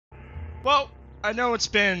Well, I know it's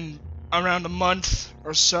been around a month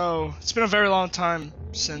or so. It's been a very long time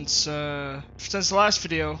since the last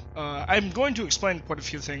video. I'm going to explain quite a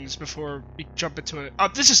few things before we jump into it.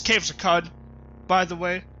 This is Caves of Cud, by the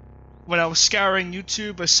way. When I was scouring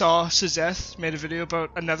YouTube, I saw Sizeth made a video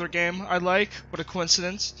about another game I like. What a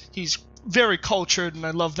coincidence. He's very cultured, and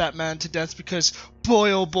I love that man to death because,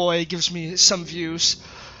 boy oh boy, he gives me some views.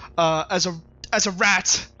 As a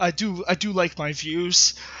rat, I do like my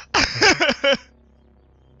views.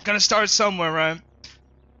 Gotta start somewhere, right?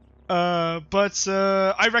 But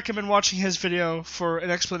I recommend watching his video for an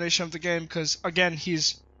explanation of the game because, again,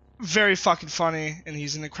 he's very fucking funny and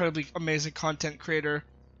he's an incredibly amazing content creator.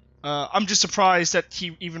 I'm just surprised that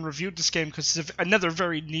he even reviewed this game because it's another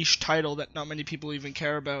very niche title that not many people even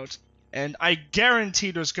care about. And I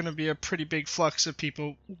guarantee there's going to be a pretty big flux of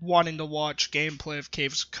people wanting to watch gameplay of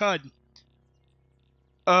Caves of Cud.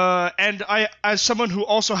 And I, as someone who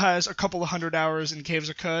also has a couple of hundred hours in Caves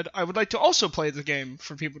of Cud, I would like to also play the game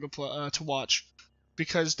for people to watch,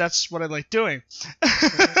 because that's what I like doing.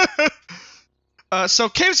 So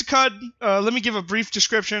Caves of Cud, let me give a brief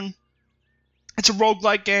description. It's a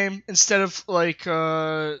roguelike game instead of like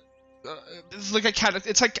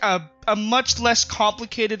it's like a much less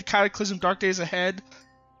complicated Cataclysm Dark Days Ahead,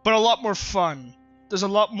 but a lot more fun. There's a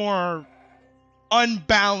lot more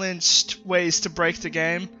unbalanced ways to break the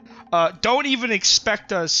game. Don't even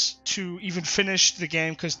expect us to even finish the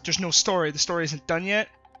game because there's no story. The story isn't done yet.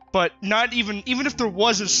 But not even if there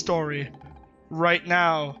was a story right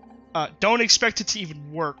now, don't expect it to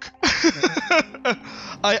even work.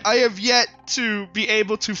 I have yet to be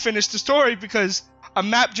able to finish the story because a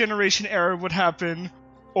map generation error would happen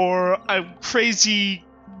or a crazy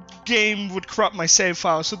game would corrupt my save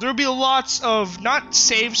file. So there'll be lots of, not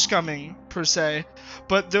save scumming per se,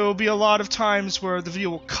 but there will be a lot of times where the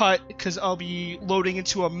video will cut because I'll be loading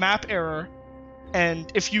into a map error, and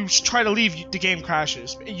if you try to leave, the game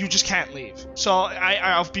crashes. You just can't leave. So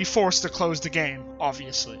I'll be forced to close the game,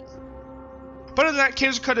 obviously. But other than that,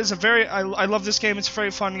 Caves of Cud is a very, I love this game. It's a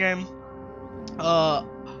very fun game.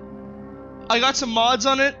 I got some mods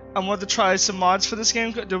on it. I wanted to try some mods for this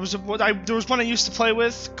game. There was one I used to play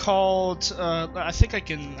with called I think I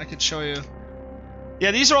can show you.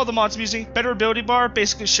 Yeah, these are all the mods I'm using. Better ability bar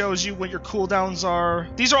basically shows you what your cooldowns are.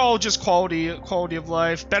 These are all just quality of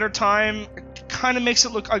life. Better time kind of makes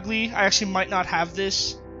it look ugly. I actually might not have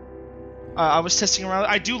this. I was testing around.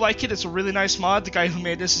 I do like it. It's a really nice mod. The guy who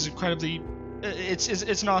made this is incredibly.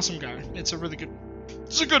 It's an awesome guy. It's a really good.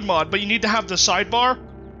 It's a good mod, but you need to have the sidebar,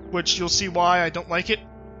 which you'll see why I don't like it.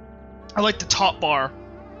 I like the top bar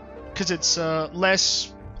because it's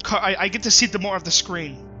less. I get to see the more of the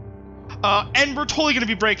screen. And we're totally gonna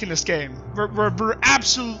be breaking this game. We're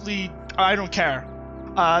absolutely. I don't care.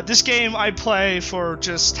 This game I play for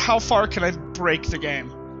just how far can I break the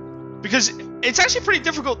game, because it's actually pretty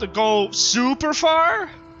difficult to go super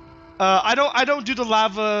far. I don't do the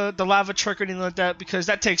lava trick or anything like that because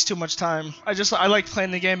that takes too much time. I like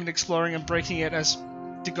playing the game and exploring and breaking it as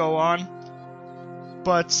to go on.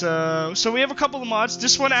 But so we have a couple of mods.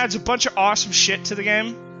 This one adds a bunch of awesome shit to the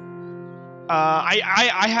game.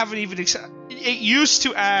 I haven't even it used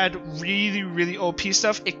to add really OP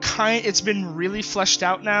stuff. It's been really fleshed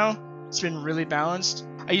out now. It's been really balanced.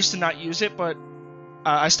 I used to not use it, but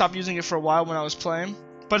I stopped using it for a while when I was playing.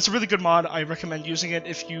 But it's a really good mod. I recommend using it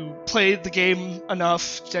if you played the game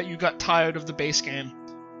enough that you got tired of the base game.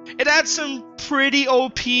 It adds some pretty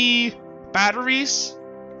OP batteries.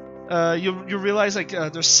 You realize like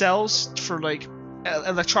there's cells for like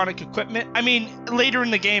electronic equipment. I mean, later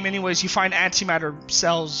in the game anyways, you find antimatter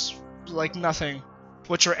cells like nothing,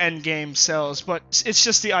 which are end game cells, but it's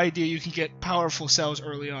just the idea you can get powerful cells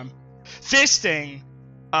early on. This thing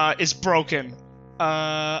is broken.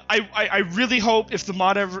 I really hope if the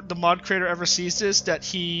mod creator ever sees this that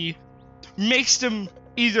he makes them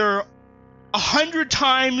either 100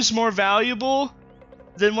 times more valuable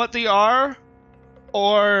than what they are,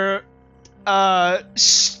 or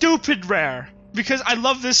stupid rare. Because I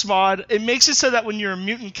love this mod. It makes it so that when you're a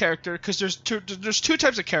mutant character, because there's two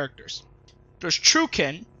types of characters. There's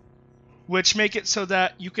Truekin, which make it so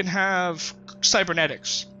that you can have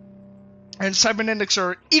cybernetics, and cybernetics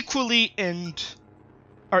are equally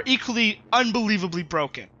unbelievably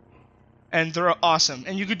broken, and they're awesome.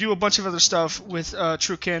 And you could do a bunch of other stuff with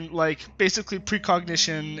Truekin, like basically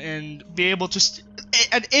precognition and be able to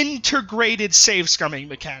an integrated save scumming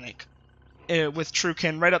mechanic with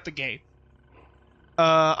Truekin right out the gate.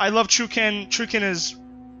 I love Truekin. Truekin is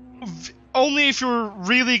only if you're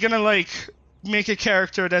really gonna like make a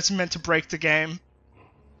character that's meant to break the game.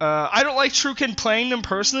 I don't like Truekin playing them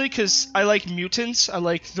personally because I like mutants. I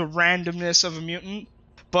like the randomness of a mutant,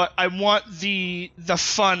 but I want the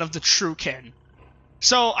fun of the Truekin.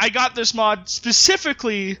 So I got this mod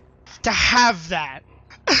specifically to have that.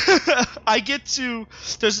 I get to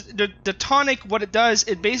there's the tonic. What it does,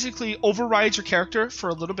 it basically overrides your character for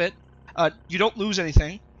a little bit. You don't lose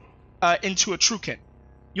anything into a Truekin.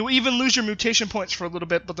 You'll even lose your mutation points for a little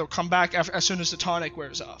bit, but they'll come back as soon as the tonic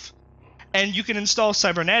wears off. And you can install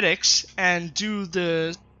cybernetics and do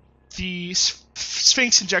the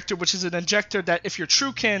Sphinx injector, which is an injector that if you're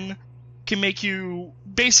Truekin can make you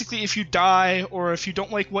basically, if you die or if you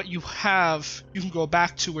don't like what you have, you can go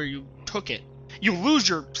back to where you took it. You lose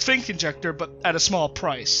your Sphinx injector, but at a small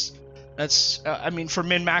price. That's I mean, for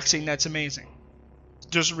min-maxing, that's amazing.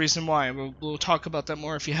 There's a reason why. We'll talk about that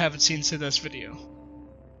more if you haven't seen this video.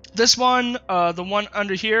 This one, the one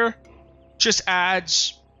under here, just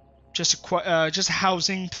adds just a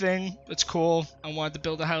housing thing. It's cool. I wanted to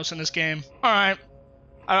build a house in this game. All right,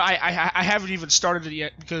 I haven't even started it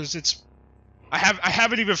yet because it's I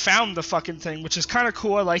haven't even found the fucking thing, which is kind of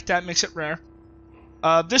cool. I like that. Makes it rare.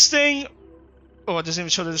 This thing, oh, it doesn't even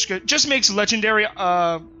show the description. Just makes legendary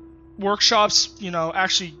workshops, you know,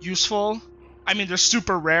 actually useful. I mean, they're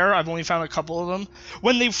super rare. I've only found a couple of them.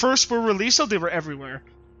 When they first were released, though, they were everywhere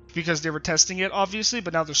because they were testing it, obviously.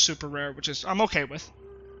 But now they're super rare, which is I'm okay with.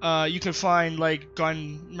 You can find like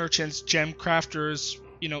gun merchants, gem crafters,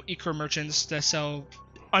 you know, eco merchants that sell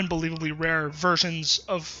unbelievably rare versions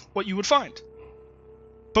of what you would find.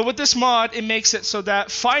 But with this mod, it makes it so that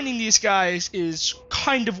finding these guys is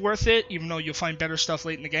kind of worth it, even though you'll find better stuff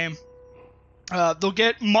late in the game. They'll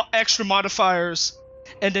get extra modifiers,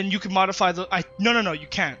 and then you can modify the... No, you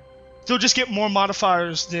can't. They'll just get more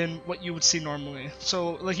modifiers than what you would see normally.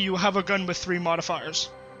 So, like, you have a gun with 3 modifiers,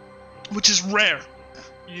 which is rare.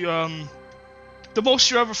 The most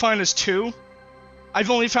you ever find is 2. I've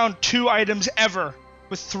only found 2 items ever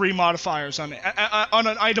with 3 modifiers on it. On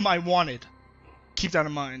an item I wanted. Keep that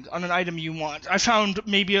in mind. On an item you want. I found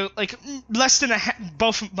maybe like less than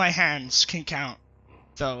both of my hands can count,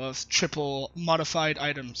 though, of triple modified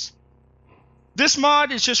items. This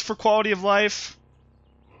mod is just for quality of life.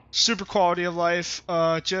 Super quality of life.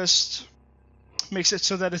 Just makes it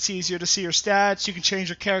so that it's easier to see your stats. You can change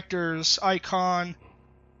your character's icon.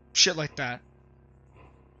 Shit like that.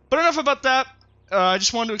 But enough about that. I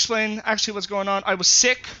just wanted to explain actually what's going on. I was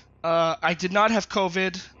sick. I did not have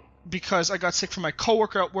COVID because I got sick from my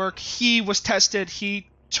coworker at work. He was tested. He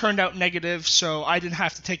turned out negative, so I didn't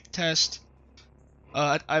have to take the test.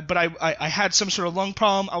 But I had some sort of lung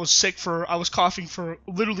problem. I was sick I was coughing for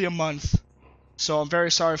literally a month. So I'm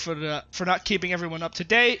very sorry for not keeping everyone up to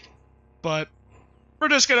date. But we're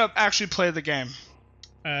just gonna actually play the game.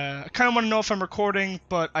 I kind of want to know if I'm recording,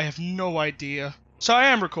 but I have no idea. So I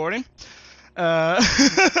am recording. I'll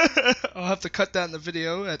have to cut that in the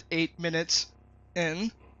video at 8 minutes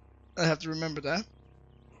in. I have to remember that.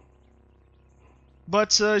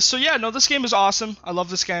 But, so yeah, no, this game is awesome. I love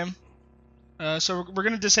this game. So we're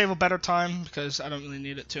going to disable better time because I don't really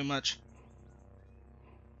need it too much.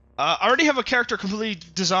 I already have a character completely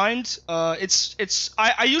designed. I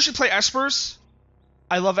usually play Espers.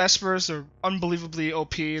 I love Espers. They're unbelievably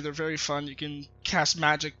OP. They're very fun. You can cast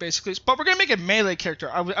magic, basically. But we're going to make a melee character.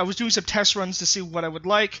 I was doing some test runs to see what I would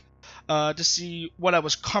like. To see what I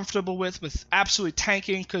was comfortable with absolutely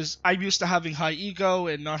tanking, because I'm used to having high ego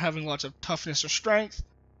and not having lots of toughness or strength.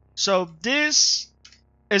 So this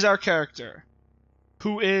is our character,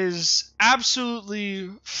 who is absolutely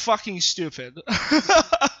fucking stupid.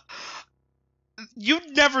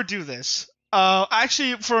 You'd never do this.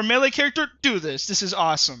 Actually, for a melee character, do this. This is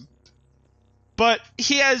awesome. But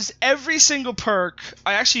he has every single perk.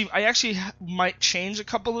 I actually might change a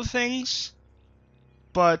couple of things.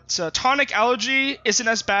 But tonic allergy isn't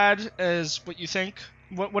as bad as what you think.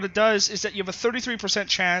 What it does is that you have a 33%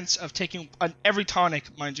 chance of taking every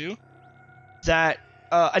tonic, mind you, that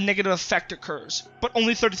a negative effect occurs, but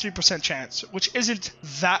only 33% chance, which isn't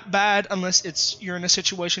that bad unless you're in a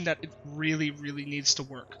situation that it really, really needs to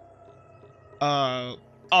work.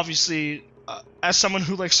 Obviously, as someone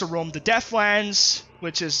who likes to roam the Deathlands,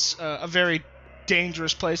 which is a very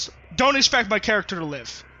dangerous place, don't expect my character to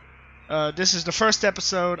live. This is the first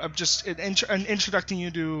episode. I'm just introducing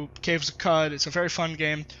you to Caves of Cud. It's a very fun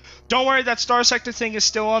game. Don't worry, that Star Sector thing is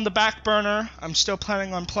still on the back burner. I'm still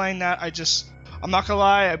planning on playing that. I'm not gonna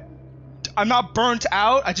lie, I'm not burnt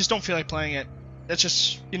out. I just don't feel like playing it. That's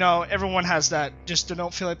just, you know, everyone has that. Just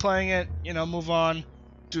don't feel like playing it. You know, move on,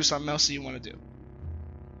 do something else that you want to do.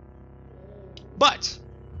 But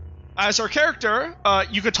As our character,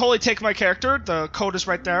 you could totally take my character. The code is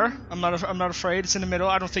right there. I'm not afraid. It's in the middle.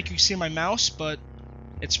 I don't think you can see my mouse, but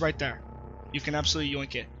it's right there. You can absolutely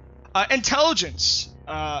yoink it. Intelligence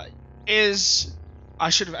is. I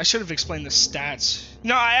should have explained the stats.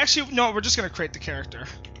 No, no. We're just gonna create the character.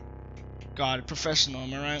 God, professional,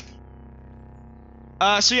 am I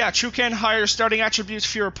right? So yeah, Truecan, higher starting attributes,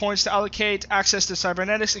 fewer points to allocate, access to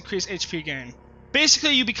cybernetics, increased HP gain.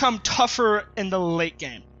 Basically, you become tougher in the late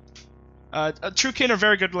game. Truecan are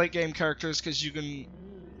very good late game characters because you can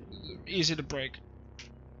easy to break.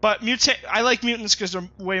 But I like mutants because they're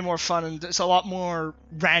way more fun and there's a lot more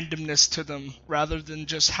randomness to them rather than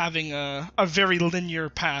just having a very linear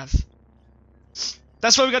path.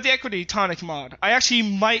 That's why we got the equity tonic mod. I actually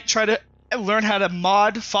might try to learn how to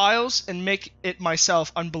mod files and make it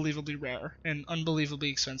myself unbelievably rare and unbelievably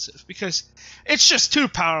expensive because it's just too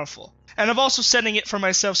powerful. And I'm also setting it for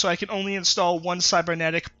myself so I can only install one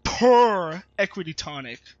cybernetic per equity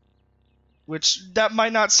tonic, which that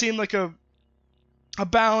might not seem like a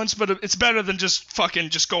balance, but it's better than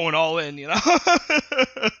just going all in, you know?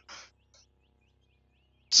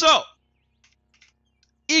 So,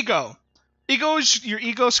 ego. Ego is your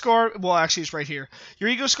ego score. Well, actually, it's right here. Your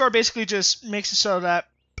ego score basically just makes it so that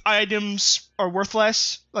items are worth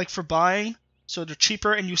less, like for buying, so they're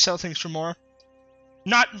cheaper and you sell things for more.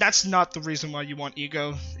 That's not the reason why you want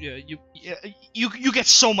ego. Yeah, you get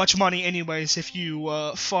so much money anyways if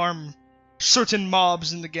you farm certain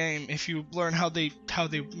mobs in the game, if you learn how the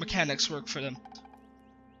mechanics work for them.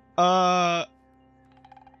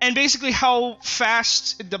 And basically how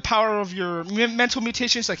fast the power of your mental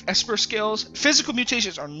mutations like Esper skills, physical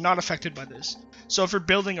mutations are not affected by this. So if you're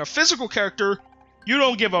building a physical character, you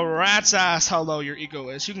don't give a rat's ass how low your ego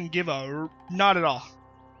is. You can give a not at all.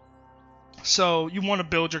 So you want to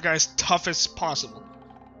build your guys tough as possible.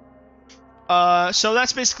 So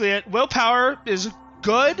that's basically it. Willpower is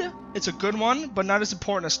good. It's a good one, but not as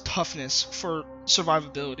important as toughness for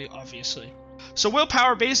survivability, obviously. So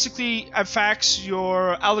willpower basically affects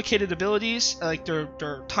your allocated abilities, like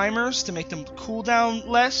their timers to make them cool down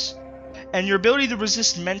less, and your ability to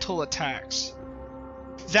resist mental attacks.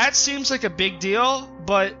 That seems like a big deal,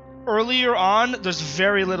 but earlier on, there's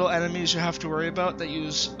very little enemies you have to worry about that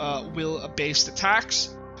use will-based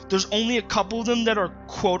attacks. There's only a couple of them that are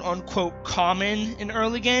quote-unquote common in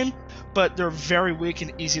early game, but they're very weak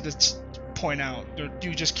and easy to point out.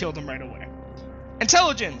 You just kill them right away.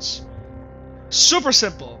 Intelligence. Super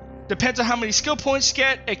simple. Depends on how many skill points you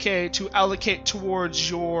get, aka to allocate towards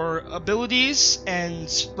your abilities and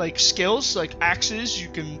like skills, like axes, you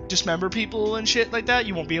can dismember people and shit like that.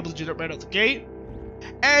 You won't be able to do that right out the gate.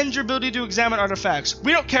 And your ability to examine artifacts.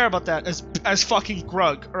 We don't care about that as fucking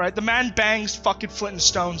Grug, alright? The man bangs fucking flint and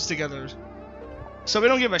stones together. So we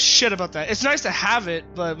don't give a shit about that. It's nice to have it,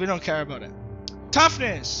 but we don't care about it.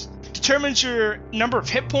 Toughness. Determines your number of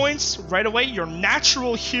hit points right away, your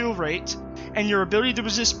natural heal rate, and your ability to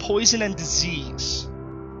resist poison and disease.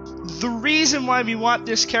 The reason why we want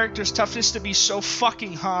this character's toughness to be so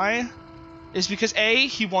fucking high is because A,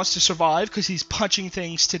 he wants to survive because he's punching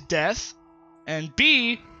things to death, and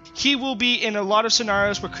B, he will be in a lot of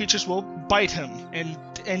scenarios where creatures will bite him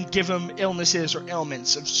and give him illnesses or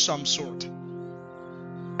ailments of some sort.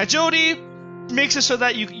 Agility makes it so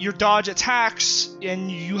that you dodge attacks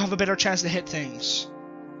and you have a better chance to hit things.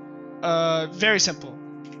 Very simple.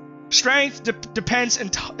 Strength depends,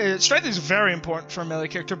 and strength is very important for a melee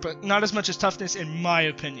character, but not as much as toughness in my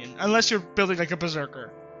opinion, unless you're building like a berserker.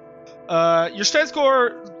 Your strength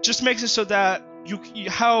score just makes it so that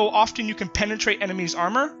how often you can penetrate enemies'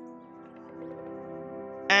 armor.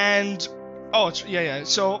 And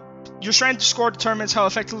so your strength score determines how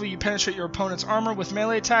effectively you penetrate your opponent's armor with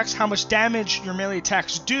melee attacks, how much damage your melee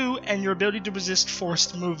attacks do, and your ability to resist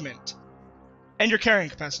forced movement, and your carrying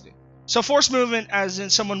capacity. So forced movement, as in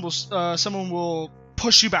someone will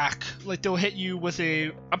push you back, like they'll hit you with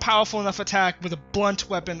a powerful enough attack with a blunt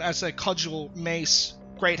weapon as a cudgel, mace,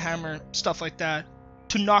 great hammer, stuff like that,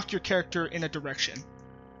 to knock your character in a direction.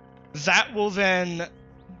 That will then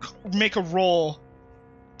make a roll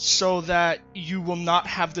so that you will not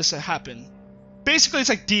have this happen. Basically, it's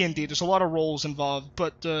like D&D. There's a lot of rolls involved,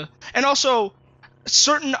 but and also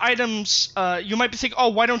certain items, you might be thinking, oh,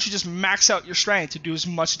 why don't you just max out your strength to do as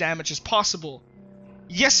much damage as possible?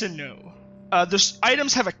 Yes and no. There's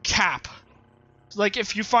items have a cap. Like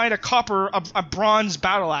if you find a bronze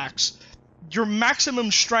battle axe, your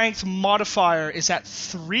maximum strength modifier is at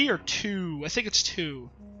 3 or 2. I think it's 2.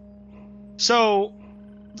 So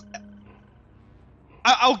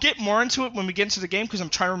I'll get more into it when we get into the game because I'm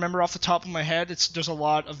trying to remember off the top of my head. There's a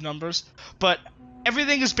lot of numbers, but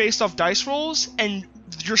everything is based off dice rolls, and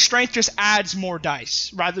your strength just adds more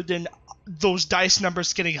dice rather than those dice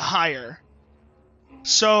numbers getting higher.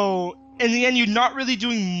 So in the end, you're not really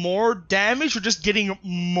doing more damage, you're just getting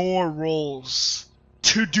more rolls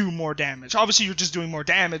to do more damage. Obviously, you're just doing more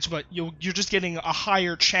damage, but you're just getting a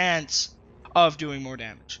higher chance of doing more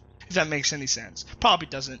damage. If that makes any sense. Probably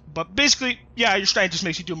doesn't. But basically, yeah, your strength just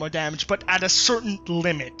makes you do more damage, but at a certain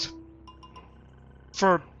limit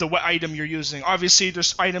for the item you're using. Obviously,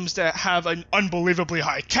 there's items that have an unbelievably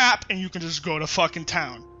high cap, and you can just go to fucking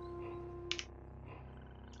town.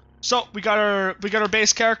 So we got our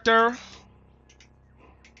base character.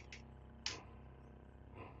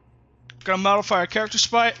 Gonna modify our character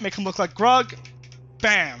sprite, make him look like Grug.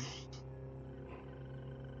 Bam.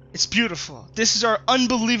 It's beautiful. This is our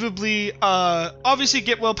unbelievably, obviously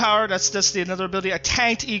get willpower, that's the another ability. I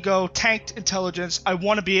tanked ego, tanked intelligence. I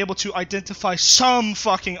want to be able to identify some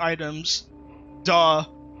fucking items. Duh.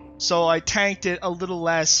 So I tanked it a little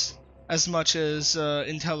less as much as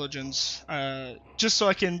intelligence. Just so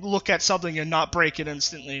I can look at something and not break it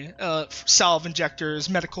instantly. Salve injectors,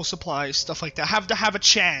 medical supplies, stuff like that. Have to have a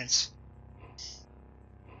chance.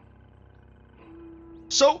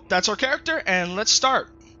 So, that's our character, and let's start.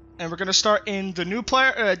 And we're gonna start in the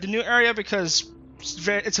new area because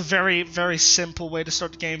it's a very, very simple way to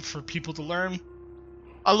start the game for people to learn.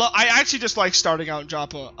 I actually just like starting out in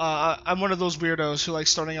Joppa. I'm one of those weirdos who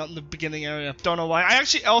likes starting out in the beginning area. Don't know why. I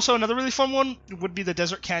actually also another really fun one would be the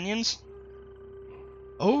desert canyons.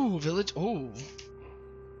 Oh, village. Oh.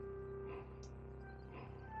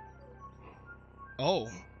 Oh.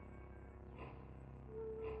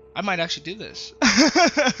 I might actually do this.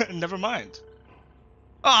 Never mind.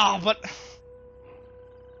 Oh, but...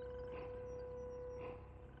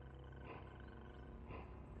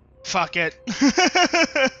 Fuck it.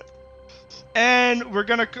 And we're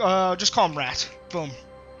gonna just call him Rat. Boom.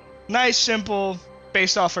 Nice, simple,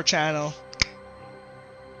 based off our channel.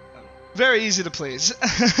 Very easy to please.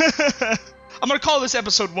 I'm gonna call this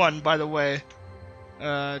episode 1, by the way.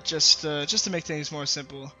 Just to make things more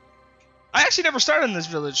simple. I actually never started in this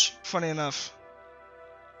village, funny enough.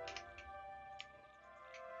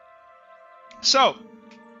 So,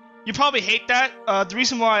 you probably hate that. The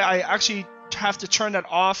reason why I actually have to turn that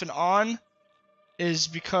off and on is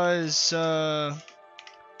because the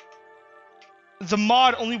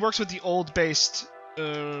mod only works with the old based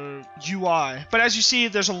UI. But as you see,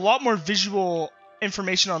 there's a lot more visual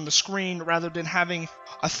information on the screen rather than having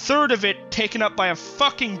a third of it taken up by a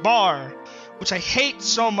fucking bar, which I hate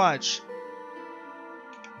so much.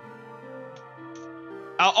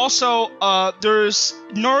 Also, there's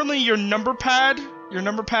normally your number pad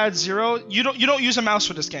 0. You don't use a mouse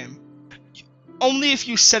for this game. Only if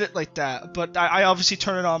you set it like that. But I obviously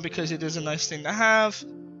turn it on because it is a nice thing to have.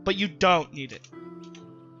 But you don't need it.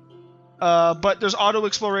 But there's auto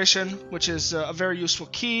exploration, which is a very useful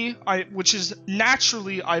key. Which is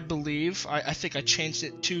naturally, I believe, I think I changed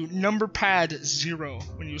it to number pad 0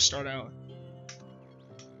 when you start out.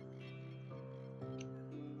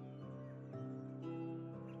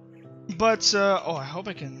 But, oh, I hope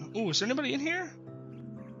I can... Ooh, is there anybody in here?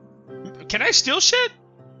 Can I steal shit?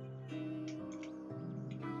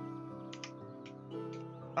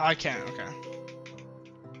 Oh, I can't, okay.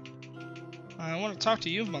 I want to talk to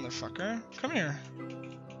you, motherfucker. Come here.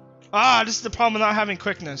 Ah, this is the problem with not having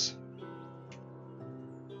quickness.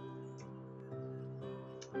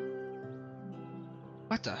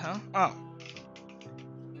 What the hell? Oh.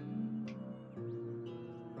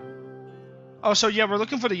 Oh, so yeah, we're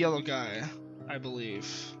looking for the yellow guy, I believe.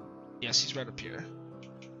 Yes, he's right up here.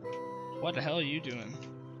 What the hell are you doing?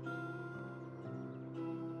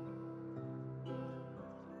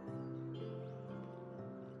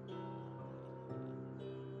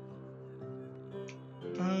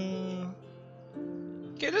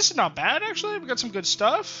 Okay, this is not bad, actually. We got some good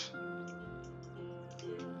stuff.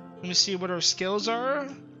 Let me see what our skills are.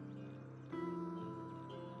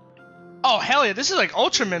 Oh, hell yeah, this is like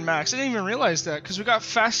Ultra Min-Max. I didn't even realize that, because we got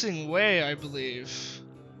Fasting Way, I believe.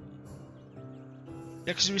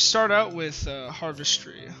 Yeah, because we start out with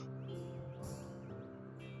Harvestry.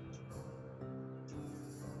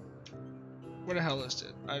 Where the hell is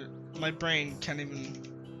it? My brain can't even...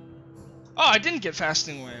 Oh, I didn't get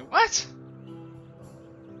Fasting Way. What?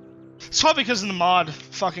 It's probably because of the mod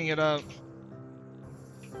fucking it up.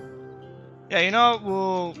 Yeah, you know,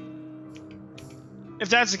 we'll... If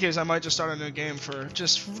that's the case, I might just start a new game for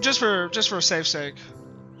just for safe sake.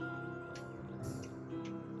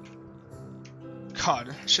 God,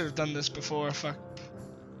 I should have done this before. Fuck.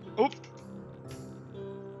 Oop.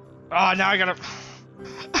 Ah, now I gotta.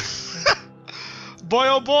 Boy,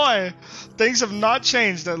 oh boy, things have not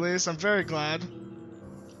changed. At least I'm very glad.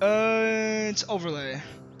 It's overlay.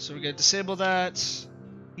 So we gotta disable that.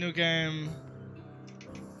 New game.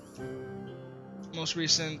 Most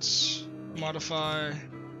recent. Modify.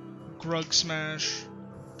 Grug smash.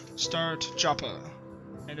 Start. Joppa.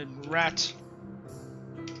 And then rat.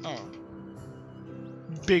 Oh.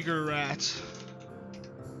 Bigger rat.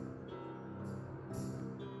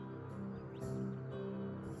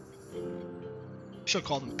 Should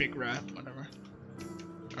call them big rat. Whatever.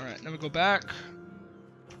 Alright, now we go back.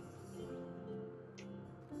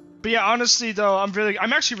 But yeah, honestly though,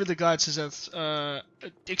 I'm actually really glad Sazeth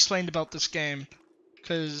explained about this game,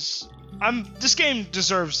 cause this game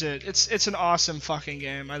deserves it. It's an awesome fucking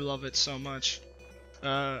game. I love it so much.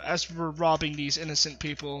 As we're robbing these innocent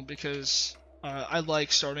people, because I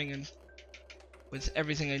like starting with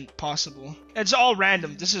everything possible. It's all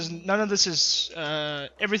random. None of this is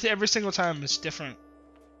every single time is different.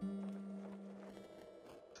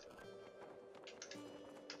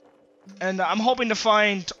 And I'm hoping to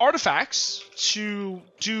find artifacts to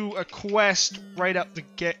do a quest right up the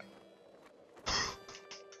gate.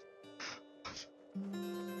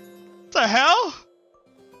 The hell?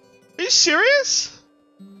 Are you serious?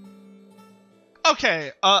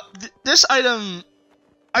 Okay, this item,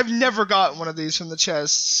 I've never gotten one of these from the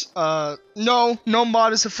chests. No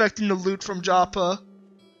mod is affecting the loot from Joppa.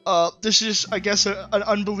 This is, I guess, an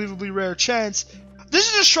unbelievably rare chance.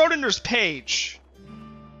 This is a Schrodinger's page.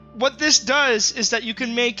 What this does is that you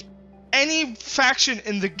can make any faction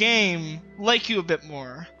in the game like you a bit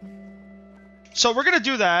more. So we're gonna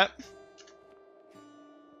do that.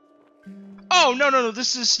 Oh, no,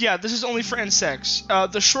 this is only for insects.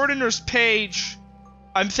 The Schrodinger's page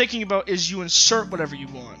I'm thinking about is you insert whatever you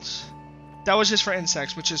want. That was just for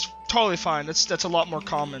insects, which is totally fine. That's a lot more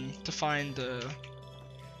common to find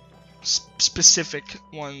specific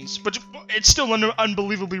ones, but it's still an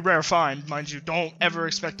unbelievably rare find, mind you. Don't ever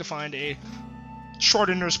expect to find a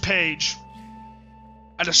Schrodinger's page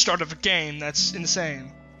at the start of a game. That's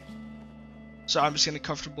insane. So I'm just getting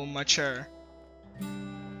comfortable in my chair.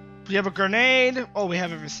 We have a grenade. Oh, we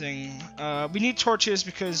have everything. We need torches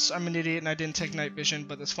because I'm an idiot and I didn't take night vision,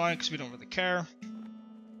 but that's fine because we don't really care.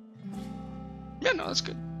 Yeah, no, that's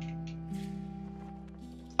good.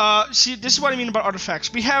 See, this is what I mean about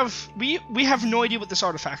artifacts. We have no idea what this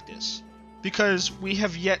artifact is, because we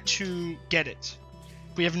have yet to get it.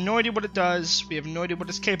 We have no idea what it does, we have no idea what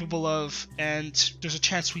it's capable of, and there's a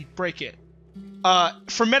chance we break it.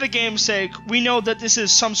 For metagame's sake, we know that this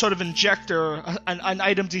is some sort of injector, an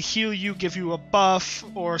item to heal you, give you a buff,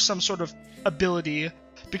 or some sort of ability,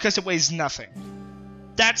 because it weighs nothing.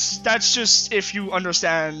 That's just if you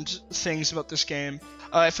understand things about this game.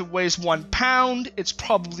 If it weighs 1 pound, it's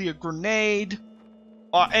probably a grenade.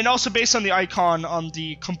 And also based on the icon on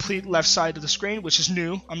the complete left side of the screen, which is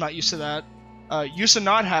new. I'm not used to that. Used to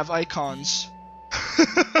not have icons.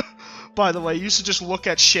 By the way, used to just look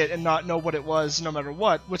at shit and not know what it was no matter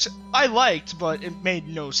what, which I liked, but it made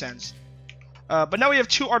no sense. But now we have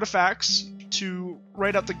 2 artifacts to,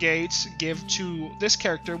 right out the gate, give to this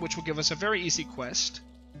character, which will give us a very easy quest.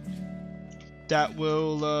 That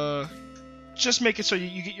will, just make it so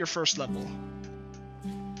you get your first level.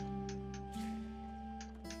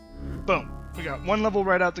 Boom. We got 1 level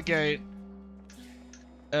right out the gate.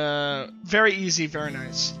 Very easy, very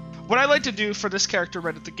nice. What I like to do for this character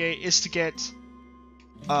right at the gate is to get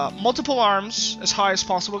multiple arms as high as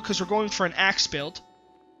possible, because we're going for an axe build.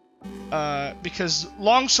 Because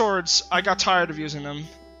long swords, I got tired of using them.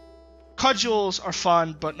 Cudgels are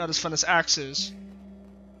fun, but not as fun as axes.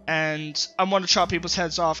 And I want to chop people's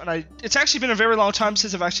heads off, and it's actually been a very long time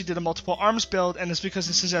since I've actually did a multiple arms build, and it's because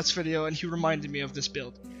of Sazet's video, and he reminded me of this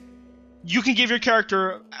build. You can give your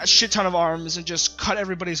character a shit ton of arms and just cut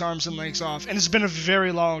everybody's arms and legs off, and it's been a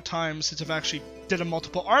very long time since I've actually did a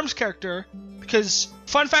multiple arms character, because,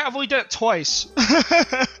 fun fact, I've only done it twice,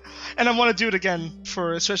 and I want to do it again,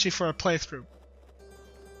 especially for a playthrough.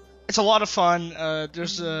 It's a lot of fun.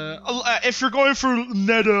 If you're going for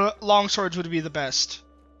meta, longswords would be the best.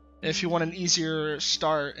 If you want an easier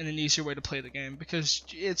start and an easier way to play the game, because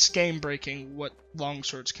it's game-breaking what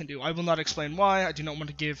longswords can do. I will not explain why. I do not want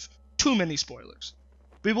to give too many spoilers.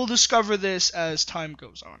 We will discover this as time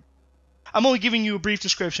goes on. I'm only giving you a brief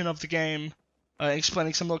description of the game,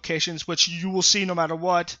 explaining some locations, which you will see no matter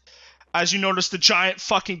what. As you notice the giant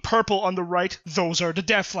fucking purple on the right, those are the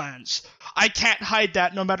Deathlands. I can't hide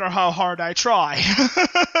that no matter how hard I try.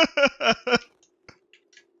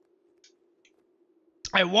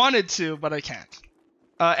 I wanted to, but I can't.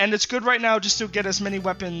 And it's good right now just to get as many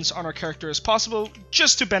weapons on our character as possible,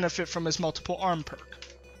 just to benefit from his multiple arm perk.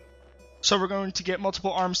 So we're going to get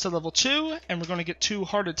multiple arms to level 2, and we're going to get 2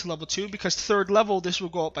 hearted to level 2, because 3rd level this will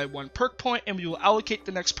go up by 1 perk point, and we will allocate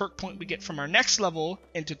the next perk point we get from our next level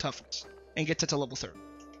into toughness, and get to level 3,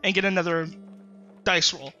 and get another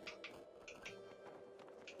dice roll.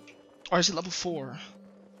 Or is it level 4?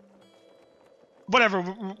 Whatever,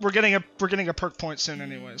 we're getting a perk point soon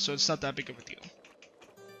anyway, so it's not that big of a deal.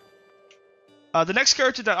 The next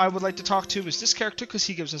character that I would like to talk to is this character, because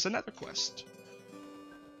he gives us another quest.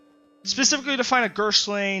 Specifically to find a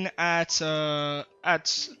Gershling at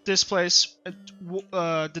this place,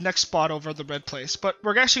 the next spot over the red place. But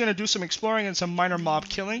we're actually going to do some exploring and some minor mob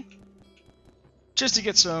killing, just to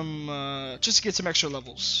get some extra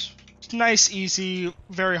levels. Nice, easy,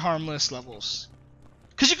 very harmless levels.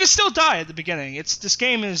 Because you can still die at the beginning. This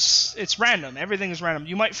game is random. Everything is random.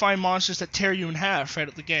 You might find monsters that tear you in half right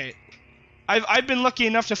at the gate. I've been lucky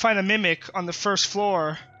enough to find a mimic on the 1st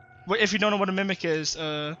floor. If you don't know what a mimic is,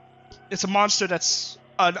 it's a monster that's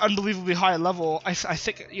an unbelievably high level. I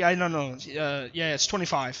think, yeah, I don't know. Yeah, it's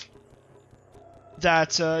 25. That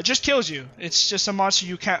just kills you. It's just a monster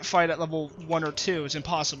you can't fight at level 1 or 2. It's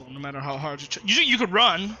impossible, no matter how hard you try. You could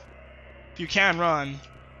run. You can run,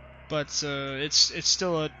 but it's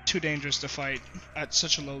still too dangerous to fight at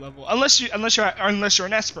such a low level. Unless you're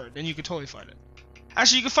an Esper, then you could totally fight it.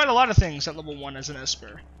 Actually, you can fight a lot of things at level 1 as an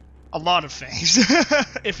Esper. A lot of things,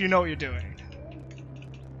 if you know what you're doing.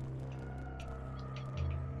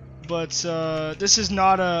 But this is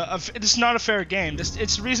not a fair game.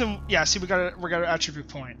 It's the reason. Yeah, see, we got an attribute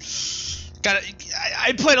point.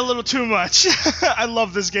 I played a little too much. I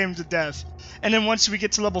love this game to death. And then once we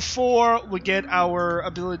get to level 4, we get our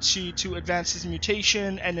ability to advance his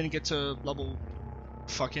mutation, and then get to level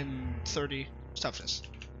fucking 30 toughness.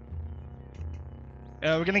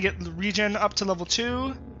 We're gonna get regen up to level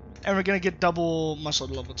 2. And we're gonna get double muscle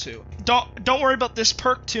to level 2. Don't worry about this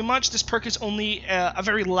perk too much. This perk is only a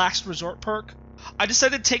very last resort perk. I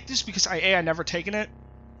decided to take this because I never taken it.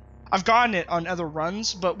 I've gotten it on other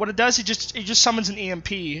runs, but what it does, it just summons an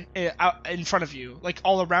EMP out in front of you, like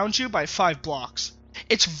all around you by 5 blocks.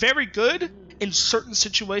 It's very good in certain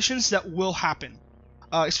situations that will happen,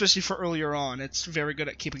 especially for earlier on. It's very good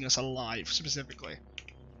at keeping us alive specifically.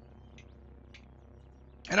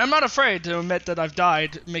 And I'm not afraid to admit that I've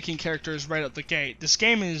died making characters right out the gate. This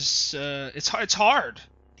game is, it's hard.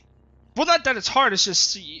 Well, not that it's hard, it's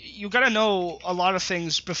just, you gotta know a lot of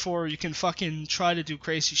things before you can fucking try to do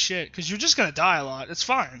crazy shit, because you're just gonna die a lot. It's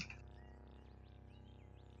fine.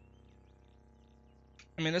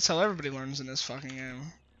 I mean, that's how everybody learns in this fucking game.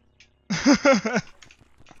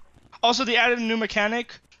 Also, they added a new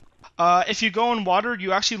mechanic. If you go in water,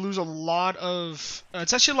 you actually lose a lot of...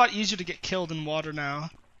 it's actually a lot easier to get killed in water now.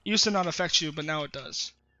 It used to not affect you, but now it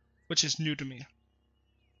does. Which is new to me.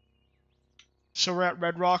 So we're at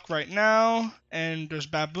Red Rock right now, and there's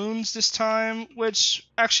baboons this time, which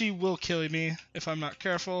actually will kill me if I'm not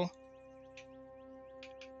careful.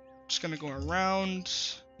 Just gonna go around,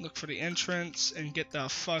 look for the entrance, and get the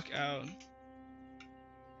fuck out.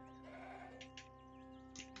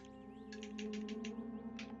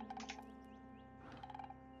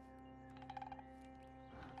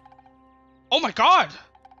 Oh my god!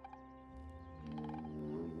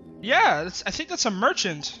 Yeah, I think that's a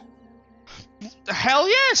merchant. Hell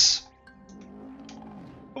yes!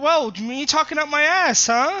 Well, me talking up my ass,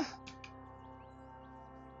 huh?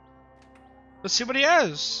 Let's see what he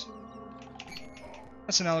has.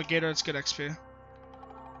 That's an alligator, it's good XP.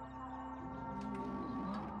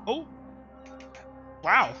 Oh!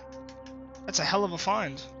 Wow! That's a hell of a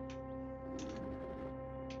find.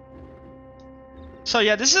 So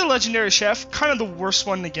yeah, this is a legendary chef, kind of the worst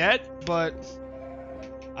one to get, but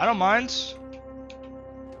I don't mind.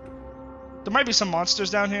 There might be some monsters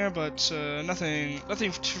down here, but nothing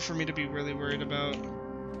for me to be really worried about.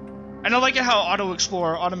 And I like it how Auto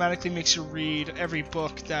Explorer automatically makes you read every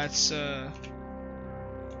book that's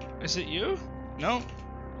Is it you? No.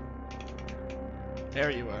 There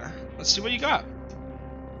you are. Let's see what you got.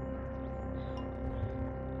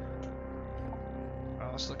 Oh,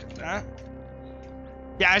 let's look at that.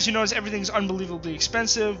 Yeah, as you notice, everything's unbelievably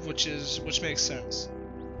expensive, which makes sense.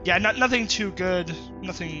 Yeah, nothing too good,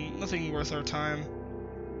 nothing worth our time.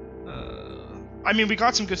 I mean, we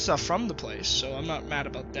got some good stuff from the place, so I'm not mad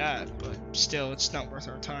about that, but still, it's not worth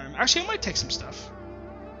our time. Actually, I might take some stuff.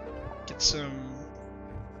 Get some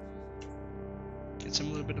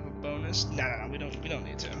little bit of a bonus. Nah, we don't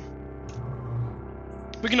need to.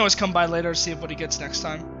 We can always come by later, see what he gets next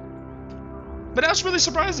time. But that's really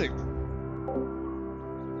surprising.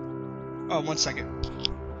 Oh, 1 second.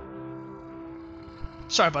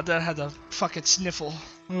 Sorry about that, I had to fucking sniffle.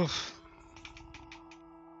 Oof.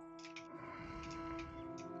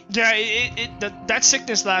 Yeah, that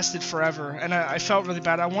sickness lasted forever, and I felt really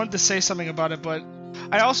bad. I wanted to say something about it, but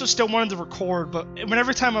I also still wanted to record. But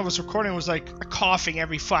every time I was recording, it was like coughing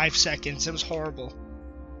every 5 seconds. It was horrible.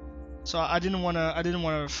 So I didn't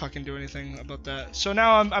wanna fucking do anything about that. So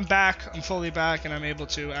now I'm back. I'm fully back, and I'm able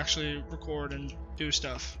to actually record and do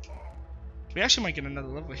stuff. We actually might get another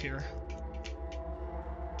level here.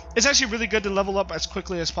 It's actually really good to level up as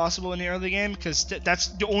quickly as possible in the early game, because that's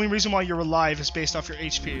the only reason why you're alive is based off your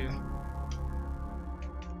HP.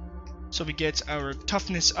 So we get our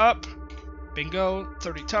toughness up. Bingo,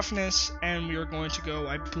 30 toughness, and we are going to go,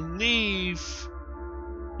 I believe,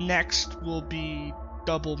 next will be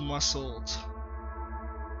double muscled.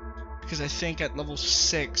 Because I think at level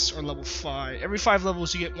 6 or level 5, every 5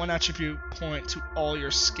 levels you get 1 attribute point to all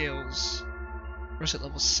your skills. Or is it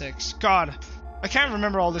level 6? God, I can't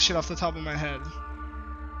remember all this shit off the top of my head.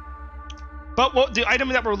 But the item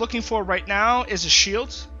that we're looking for right now is a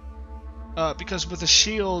shield. Because with the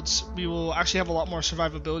shields, we will actually have a lot more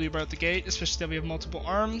survivability right at the gate, especially that we have multiple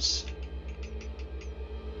arms.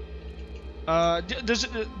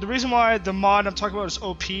 The reason why the mod I'm talking about is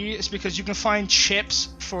OP is because you can find chipsets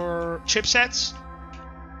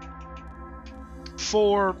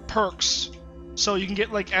for perks. So you can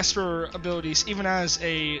get like Esper abilities even as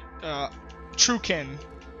a Truekin,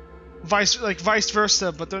 vice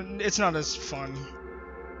versa, but it's not as fun.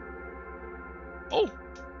 Oh.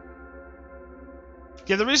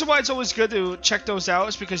 Yeah, the reason why it's always good to check those out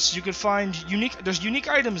is because you can find there's unique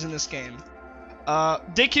items in this game.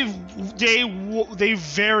 They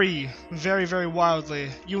vary very, very wildly.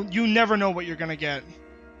 You never know what you're gonna get.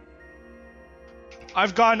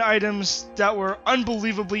 I've gotten items that were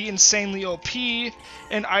unbelievably insanely OP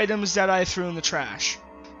and items that I threw in the trash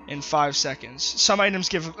in 5 seconds. Some items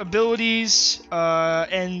give abilities,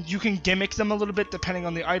 and you can gimmick them a little bit depending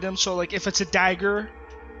on the item. So like if it's a dagger,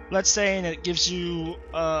 let's say, and it gives you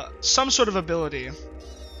some sort of ability,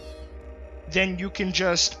 then you can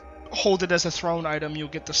just hold it as a thrown item. You'll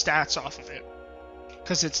get the stats off of it,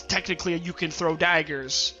 because it's technically you can throw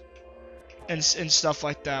daggers and stuff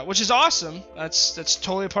like that, which is awesome. That's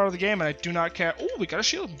totally a part of the game, and I do not care. Oh, we got a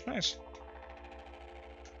shield. Nice.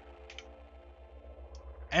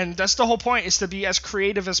 And that's the whole point, is to be as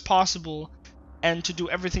creative as possible and to do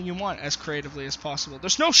everything you want as creatively as possible.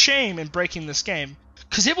 There's no shame in breaking this game,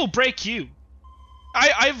 because it will break you.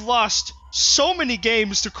 I've lost so many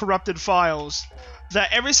games to corrupted files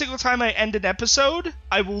that every single time I end an episode,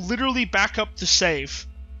 I will literally back up to save.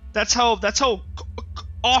 That's how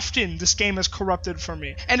often this game is corrupted for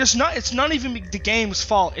me. And it's not even the game's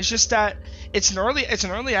fault. It's just that it's an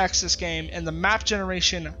early access game, and the map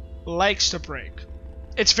generation likes to break.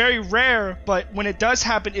 It's very rare, but when it does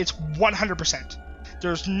happen, it's 100%.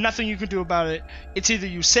 There's nothing you can do about it. It's either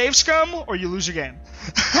you save scum or you lose your game.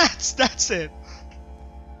 That's it.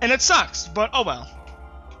 And it sucks, but oh well.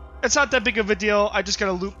 It's not that big of a deal. I just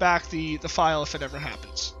gotta loop back the file if it ever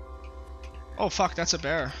happens. Oh fuck, that's a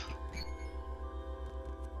bear.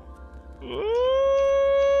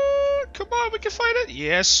 Ooh, come on, we can fight it.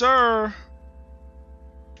 Yes, sir.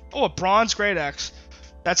 Oh, a bronze great axe.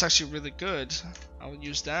 That's actually really good. I'll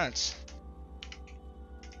use that.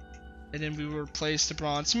 And then we will replace the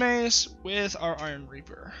bronze mace with our iron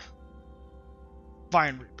reaper.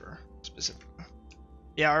 Vine reaper, specifically.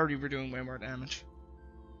 Yeah, already we're doing way more damage.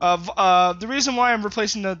 The reason why I'm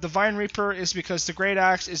replacing the Vine Reaper is because the Great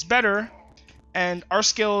Axe is better, and our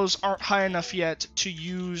skills aren't high enough yet to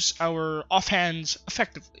use our offhands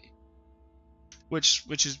effectively. Which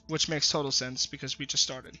makes total sense because we just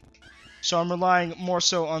started. So I'm relying more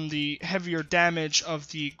so on the heavier damage of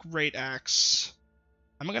the Great Axe.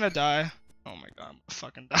 Am I gonna die? Oh my god, I'm gonna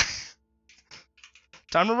fucking die.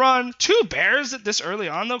 Time to run. 2 bears at this early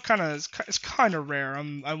on though, it's kind of rare.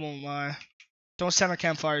 I won't lie. Don't stand on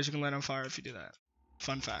campfires. You can light on fire if you do that.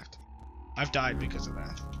 Fun fact. I've died because of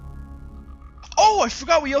that. Oh, I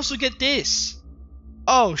forgot we also get this.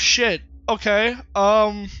 Oh shit. Okay.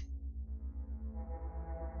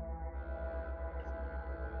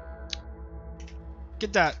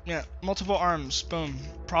 Get that. Yeah. Multiple arms. Boom.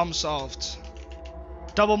 Problem solved.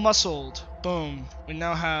 Double muscled. Boom. We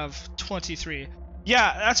now have 23.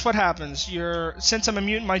 Yeah, that's what happens. Since I'm a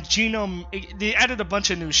mutant, my genome, they added a bunch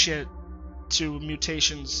of new shit to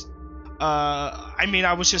mutations. I mean,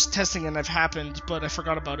 I was just testing and it happened, but I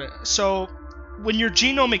forgot about it. So when your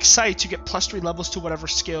genome excites, you get +3 levels to whatever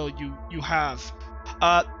skill you have.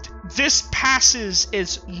 This passes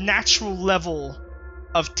its natural level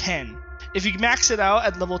of 10. If you max it out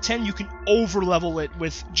at level 10, you can over level it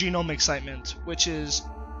with genome excitement, which is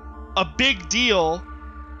a big deal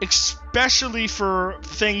especially for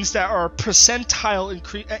things that are percentile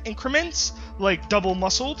increments, like double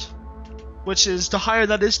muscled, which is the higher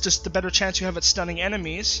that is, just the better chance you have at stunning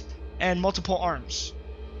enemies, and multiple arms.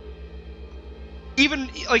 Even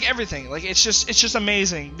like everything, like it's just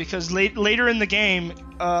amazing because later in the game,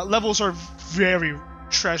 levels are very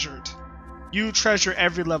treasured. You treasure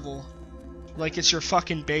every level like it's your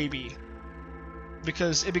fucking baby,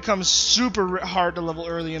 because it becomes super hard to level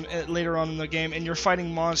early and later on in the game, and you're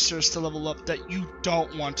fighting monsters to level up that you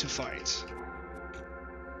don't want to fight,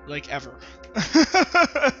 like ever.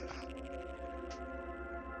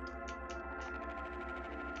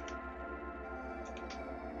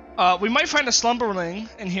 We might find a slumberling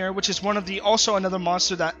in here, which is also another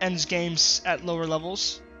monster that ends games at lower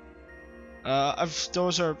levels.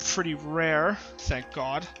 Those are pretty rare, thank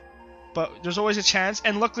God. But there's always a chance,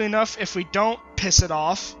 and luckily enough, if we don't piss it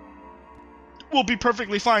off, we'll be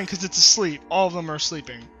perfectly fine because it's asleep. All of them are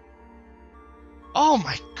sleeping. Oh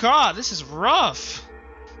my God, this is rough.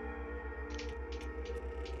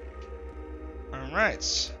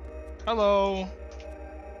 Alright. Hello.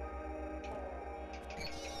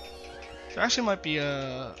 There actually might be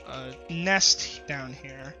a nest down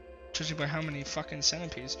here, judging by how many fucking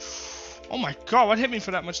centipedes. Oh my God, what hit me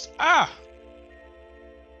for that much? Ah!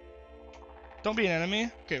 Don't be an enemy.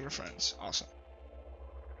 Okay, we're friends. Awesome.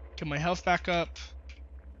 Get my health back up.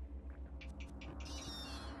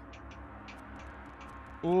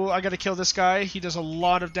 Ooh, I gotta kill this guy. He does a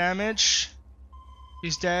lot of damage.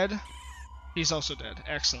 He's dead. He's also dead.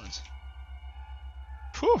 Excellent.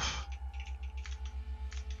 Whew.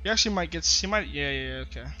 He actually might get. He might. Yeah.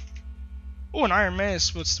 Okay. Oh, an iron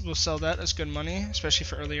mace. We'll sell that. That's good money, especially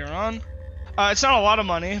for earlier on. It's not a lot of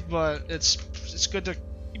money, but it's good to,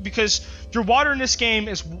 because your water in this game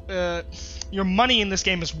is your money in this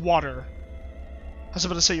game is water. I was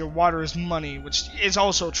about to say your water is money, which is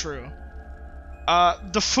also true.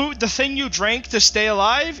 The thing you drank to stay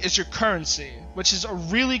alive is your currency, which is a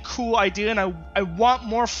really cool idea, and I want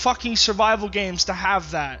more fucking survival games to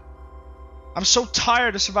have that. I'm so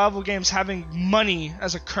tired of survival games having money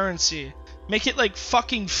as a currency. Make it like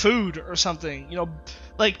fucking food or something, you know,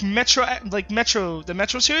 like the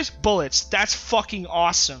Metro series, bullets. That's fucking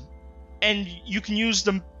awesome. And you can use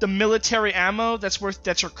the military ammo that's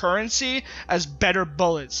your currency as better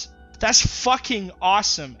bullets. That's fucking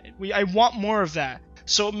awesome. I want more of that.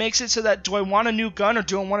 So it makes it so that, do I want a new gun, or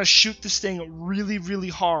do I want to shoot this thing really, really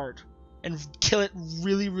hard and kill it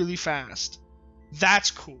really, really fast?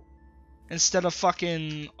 That's cool. Instead of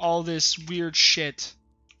fucking all this weird shit.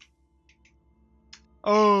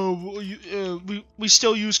 Oh, we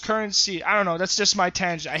still use currency. I don't know. That's just my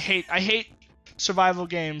tangent. I hate survival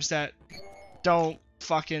games that don't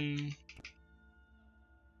fucking.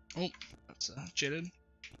 Oh, that's jitted.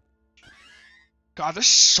 God, there's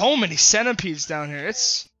so many centipedes down here.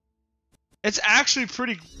 It's actually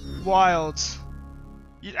pretty wild.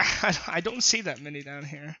 I don't see that many down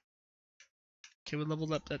here. Okay, we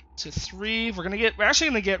leveled up that to 3. We're actually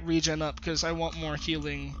gonna get regen up because I want more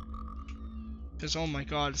healing. Because oh my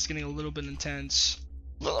God, it's getting a little bit intense.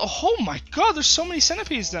 Oh my God, there's so many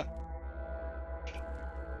centipedes down.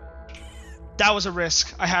 That was a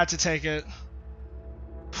risk. I had to take it.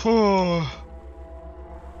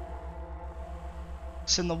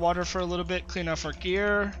 Sit in the water for a little bit, clean off our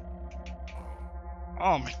gear.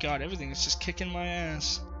 Oh my God, everything is just kicking my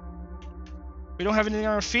ass. We don't have anything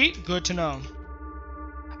on our feet? Good to know.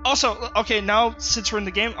 Also, okay, now since we're in the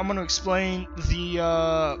game, I'm going to explain the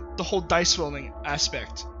whole dice rolling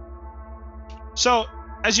aspect. So,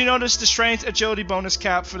 as you notice, the strength agility bonus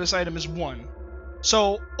cap for this item is 1.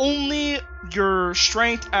 So, only your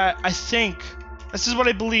strength at, I think, this is what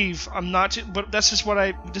I believe, I'm not, but this is what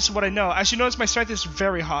I know. As you notice, my strength is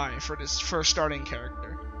very high for a starting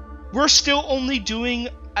character. We're still only doing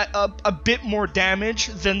a bit more damage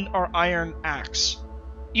than our iron axe.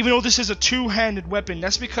 Even though this is a two-handed weapon,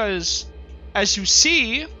 that's because, as you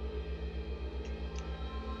see,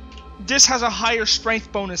 this has a higher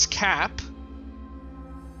strength bonus cap,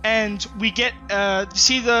 and we get,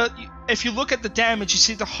 if you look at the damage, you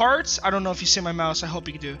see the hearts. I don't know if you see my mouse. I hope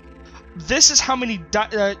you do. This is how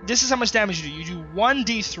much damage you do. You do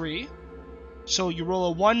 1d3, so you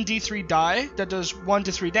roll a 1d3 die that does 1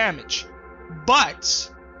 to 3 damage. But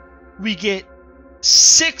we get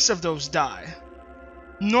 6 of those die.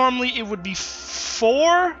 Normally it would be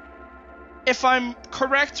 4, if I'm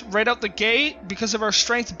correct, right out the gate. Because of our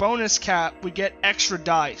strength bonus cap, we get extra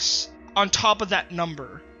dice on top of that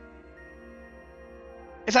number.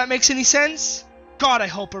 If that makes any sense? God, I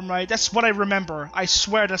hope I'm right. That's what I remember. I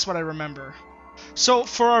swear that's what I remember. So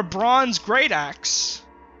for our bronze great axe,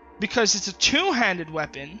 because it's a two-handed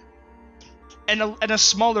weapon and a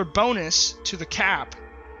smaller bonus to the cap,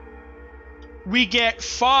 we get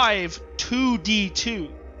 5 2d2.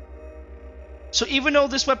 So even though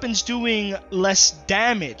this weapon's doing less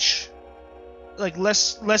damage, like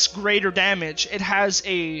less greater damage, it has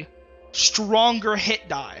a stronger hit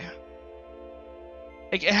die.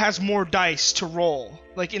 Like it has more dice to roll.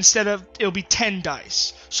 Like instead of, it'll be 10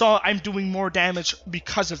 dice. So I'm doing more damage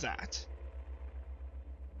because of that.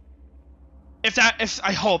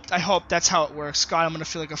 I hope that's how it works. God, I'm gonna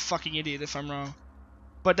feel like a fucking idiot if I'm wrong.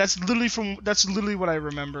 But that's literally what I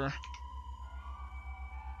remember.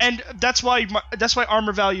 And that's why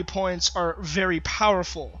armor value points are very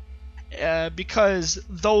powerful, because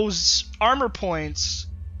those armor points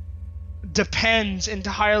depends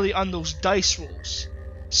entirely on those dice rolls.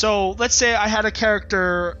 So let's say I had a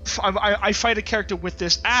character, I fight a character with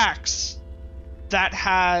this axe that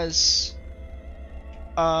has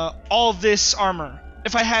all this armor.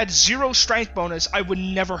 If I had 0 strength bonus, I would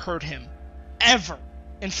never hurt him, ever.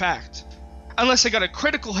 In fact, unless I got a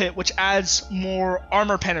critical hit, which adds more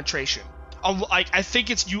armor penetration. I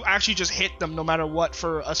think it's you actually just hit them no matter what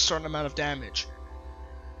for a certain amount of damage.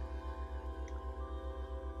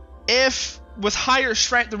 If with higher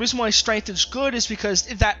strength, the reason why strength is good is because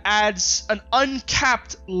that adds an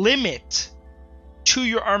uncapped limit to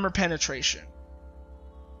your armor penetration.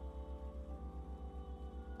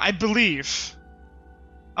 I believe.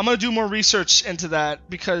 I'm gonna do more research into that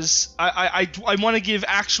because I want to give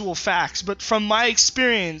actual facts, but from my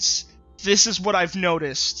experience, this is what I've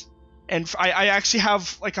noticed, and I actually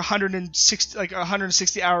have like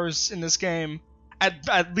 160 hours in this game,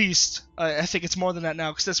 at least. I think it's more than that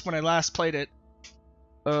now because that's when I last played it.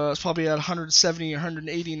 It's probably at 170 or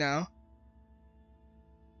 180 now.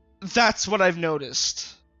 That's what I've noticed,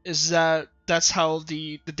 is that's how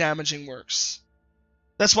the damaging works.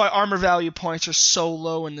 That's why armor value points are so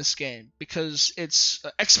low in this game, because it's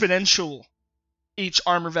exponential each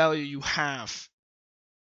armor value you have.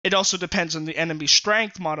 It also depends on the enemy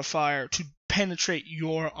strength modifier to penetrate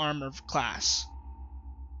your armor class.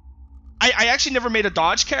 I actually never made a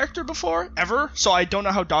dodge character before, ever, so I don't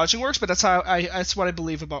know how dodging works, but that's what I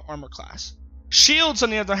believe about armor class. Shields,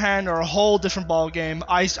 on the other hand, are a whole different ball game.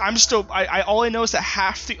 All I know is that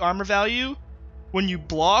half the armor value when you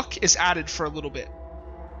block is added for a little bit.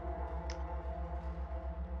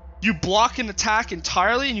 You block an attack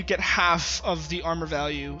entirely and you get half of the armor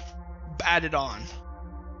value added on.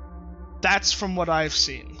 That's from what I've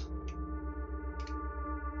seen.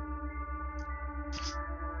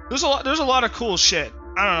 There's a lot of cool shit.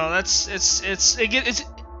 I don't know. It's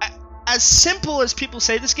as simple as people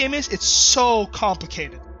say this game is. It's so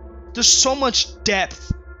complicated. There's so much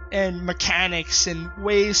depth and mechanics and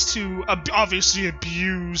ways to obviously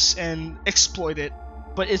abuse and exploit it.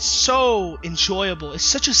 But it's so enjoyable. It's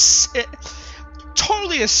such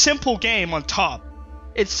totally a simple game on top.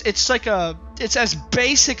 It's as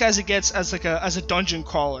basic as it gets as a dungeon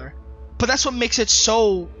crawler. But that's what makes it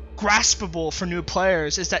so graspable for new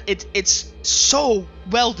players, is that it's so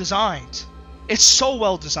well designed. It's so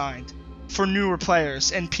well designed for newer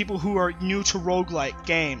players and people who are new to roguelike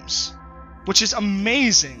games, which is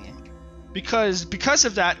amazing. Because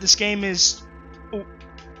of that, this game is,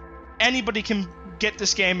 anybody can get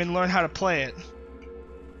this game and learn how to play it,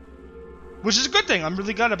 which is a good thing. I'm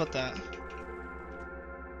really glad about that.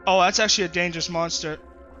 Oh, that's actually a dangerous monster.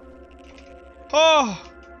 Oh,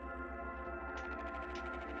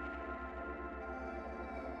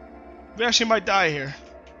 we actually might die here.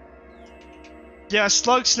 Yeah,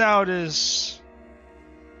 Slug Snout is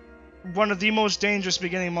one of the most dangerous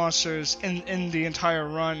beginning monsters in the entire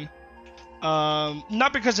run.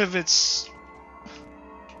 Not because of its...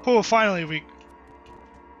 Oh, finally we...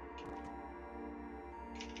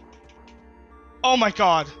 Oh my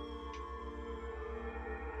god.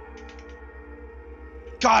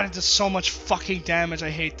 God, it does so much fucking damage. I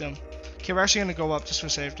hate them. Okay, we're actually gonna go up just for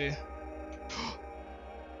safety.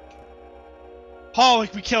 Oh,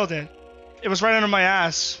 like we killed it. It was right under my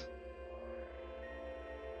ass.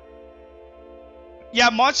 Yeah,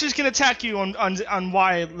 monsters can attack you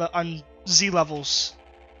on Z levels,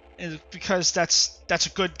 because that's a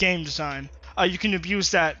good game design. You can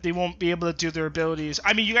abuse that. They won't be able to do their abilities.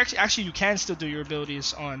 I mean, you actually you can still do your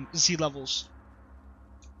abilities on Z levels,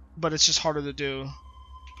 but it's just harder to do.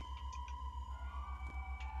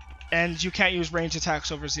 And you can't use range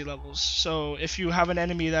attacks over Z levels. So if you have an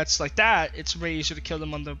enemy that's like that, it's way easier to kill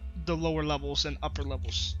them on the lower levels and upper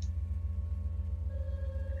levels.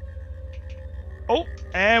 Oh,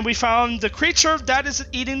 and we found the creature that is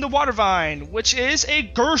eating the water vine, which is a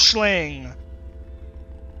Gershling.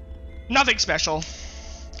 Nothing special.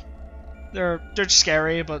 They're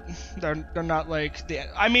scary, but they're not like the.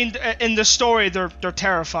 I mean, in the story, they're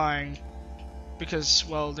terrifying, because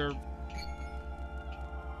well, they're.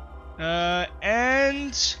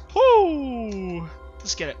 And whoo,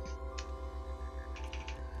 let's get it.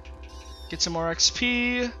 Get some more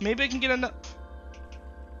XP. Maybe I can get enough.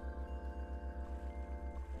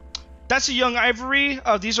 That's a young ivory.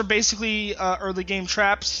 These are basically early game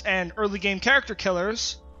traps and early game character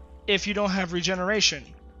killers if you don't have regeneration.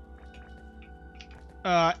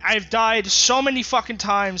 I've died so many fucking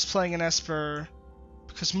times playing an Esper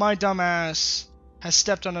because my dumbass has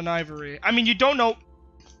stepped on an ivory. I mean, you don't know.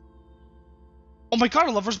 Oh my god,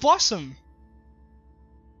 a Lover's Blossom.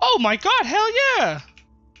 Oh my god, hell yeah.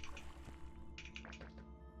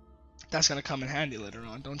 That's gonna come in handy later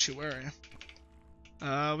on, don't you worry.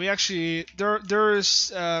 We actually, there's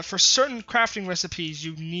for certain crafting recipes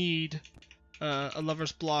you need a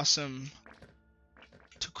Lover's Blossom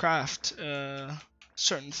to craft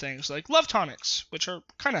certain things, like love tonics, which are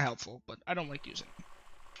kind of helpful, but I don't like using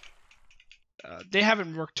them. They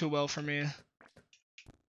haven't worked too well for me.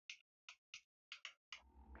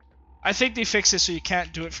 I think they fixed it so you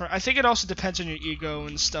can't do it for. I think it also depends on your ego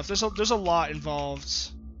and stuff. There's a lot involved.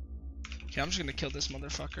 Okay, I'm just gonna kill this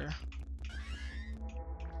motherfucker.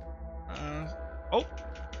 Oh.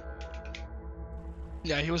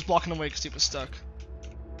 Yeah, he was blocking away because he was stuck.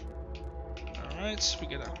 Alright, we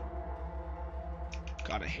get a.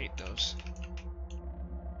 God, I hate those.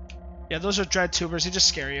 Yeah, those are dread tubers. They just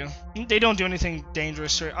scare you. They don't do anything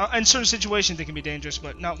dangerous. Or, in certain situations, they can be dangerous,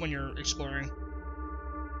 but not when you're exploring.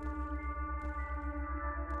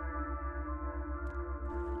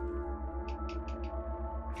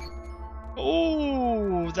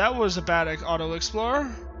 Oh, that was a bad auto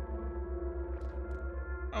explorer.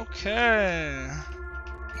 Okay.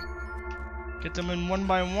 Get them in one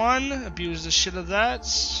by one. Abuse the shit of that.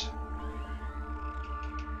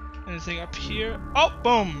 Anything up here? Oh,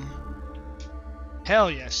 boom. Hell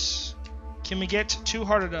yes. Can we get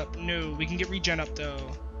two-hearted up? No. We can get regen up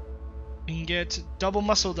though. We can get double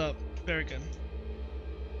muscled up. Very good.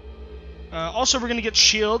 Also, we're gonna get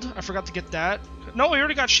shield. I forgot to get that. No, we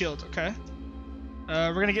already got shield. Okay.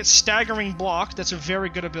 We're gonna get staggering block. That's a very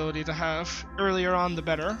good ability to have. Earlier on, the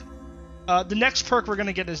better. The next perk we're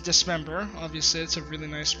gonna get is dismember. Obviously, it's a really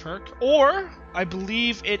nice perk. Or I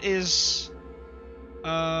believe it is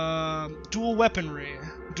dual weaponry,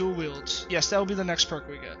 dual wields. Yes, that will be the next perk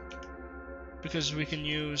we get, because we can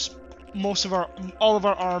use all of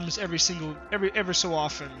our arms every so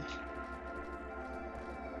often.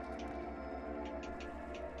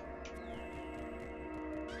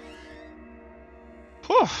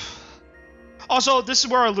 Whew. Also, this is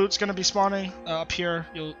where our loot's gonna be spawning up here.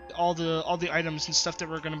 All the items and stuff that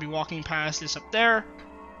we're gonna be walking past is up there,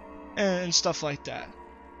 and stuff like that.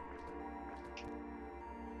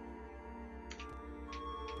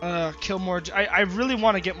 Kill more. I really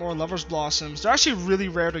want to get more Lover's Blossoms. They're actually really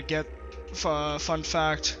rare to get. Fun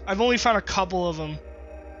fact. I've only found a couple of them.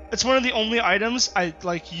 It's one of the only items I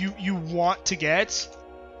like. You want to get,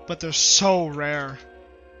 but they're so rare.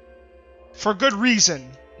 For good reason.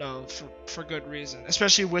 No, for good reason.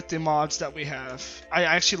 Especially with the mods that we have. I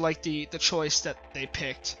actually like the choice that they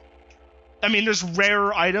picked. I mean, there's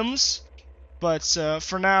rarer items, but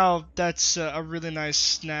for now, that's a really nice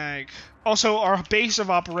snag. Also, our base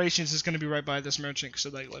of operations is going to be right by this merchant,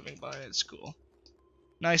 so like living by it is cool.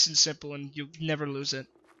 Nice and simple, and you never lose it.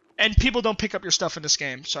 And people don't pick up your stuff in this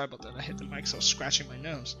game. Sorry about that, I hit the mic, so I was scratching my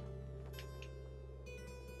nose.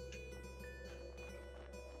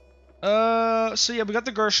 So yeah, we got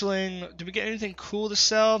the Gershling. Did we get anything cool to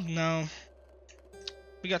sell? No.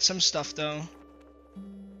 We got some stuff, though.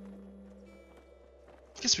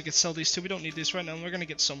 I guess we could sell these too. We don't need these right now. We're gonna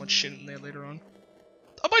get so much shit in there later on.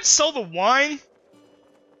 I might sell the wine.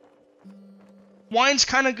 Wine's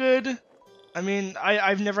kind of good. I mean,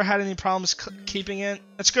 I've never had any problems keeping it.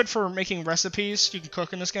 It's good for making recipes. You can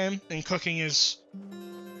cook in this game, and cooking it's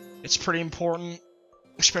pretty important,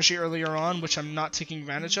 especially earlier on, which I'm not taking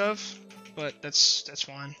advantage of. But that's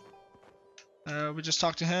fine. We just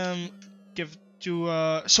talked to him.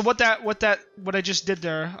 So what I just did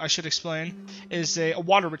there, I should explain, is a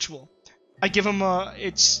water ritual. I give him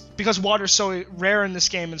it's because water's so rare in this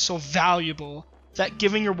game and so valuable that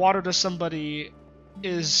giving your water to somebody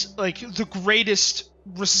is like the greatest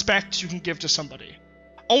respect you can give to somebody.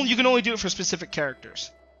 You can only do it for specific characters.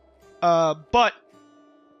 But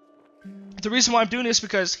the reason why I'm doing this is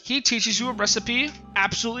because he teaches you a recipe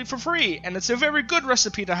absolutely for free, and it's a very good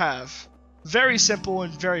recipe to have. Very simple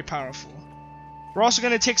and very powerful. We're also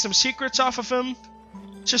going to take some secrets off of him,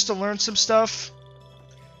 just to learn some stuff.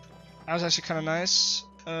 That was actually kind of nice.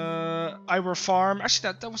 Ivor Farm.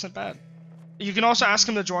 Actually, that wasn't bad. You can also ask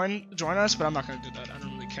him to join us, but I'm not gonna do that. I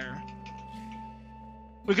don't really care.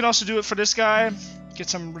 We can also do it for this guy. Get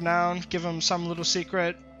some renown. Give him some little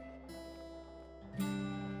secret.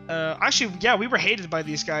 Actually, yeah, we were hated by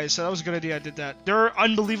these guys, so that was a good idea I did that. They're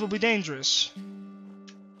unbelievably dangerous.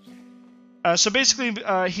 So basically,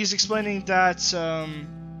 he's explaining that,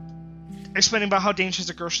 explaining about how dangerous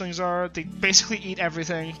the Gershlings are. They basically eat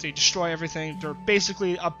everything. They destroy everything. They're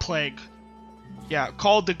basically a plague. Yeah,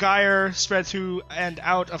 called the Gyre, spread through and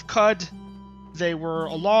out of Cud. They were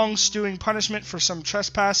a long stewing punishment for some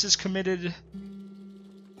trespasses committed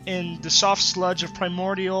in the soft sludge of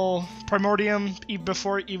Primordium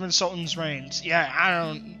before even Sultan's reigns. Yeah,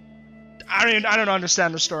 I don't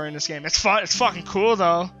understand the story in this game. It's fun. It's fucking cool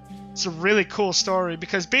though. It's a really cool story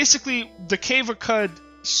because basically the Cave of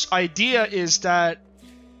Cud's idea is that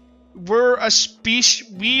we're a species.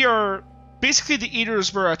 We are basically the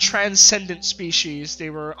Eaters were a transcendent species. They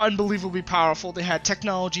were unbelievably powerful. They had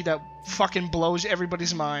technology that fucking blows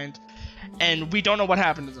everybody's mind, and we don't know what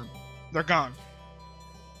happened to them. They're gone.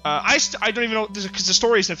 I don't even know because the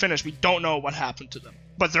story isn't finished. We don't know what happened to them,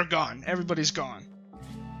 but they're gone. Everybody's gone.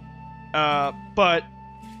 But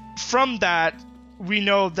from that, we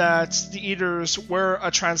know that the Eaters were a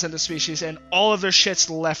transcendent species, and all of their shit's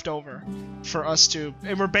left over for us to.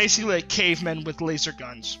 And we're basically like cavemen with laser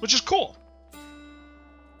guns, which is cool.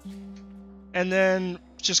 And then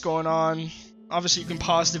just going on. Obviously, you can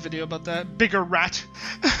pause the video about that. Bigger rat.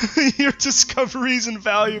 Your discovery is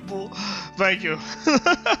invaluable. Thank you.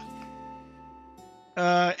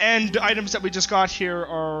 And the items that we just got here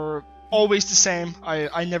are always the same.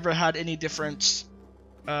 I never had any difference.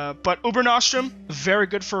 But Ubernostrum, very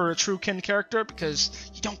good for a true kin character because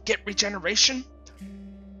you don't get regeneration.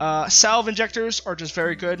 Salve injectors are just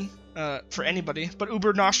very good for anybody. But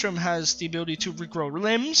Ubernostrum has the ability to regrow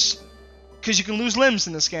limbs. Because you can lose limbs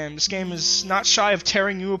in this game. This game is not shy of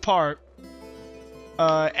tearing you apart.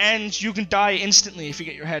 And you can die instantly if you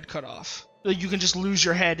get your head cut off. You can just lose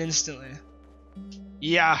your head instantly.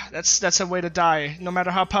 Yeah, that's a way to die. No matter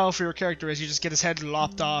how powerful your character is, you just get his head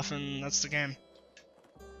lopped off and that's the game.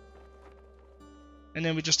 And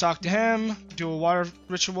then we just talk to him, do a water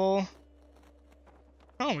ritual.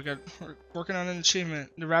 Oh, we're working on an achievement.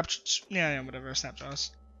 The rapture, yeah, whatever, snapjaws.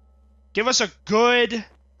 Give us a good...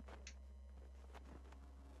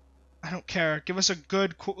 I don't care. Give us a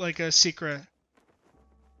good, like, a secret.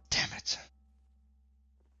 Damn it.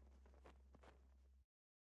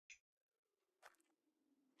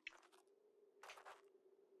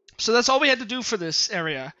 So that's all we had to do for this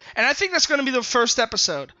area. And I think that's going to be the first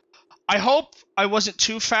episode. I hope I wasn't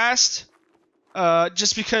too fast.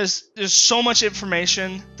 Just because there's so much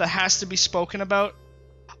information that has to be spoken about.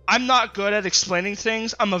 I'm not good at explaining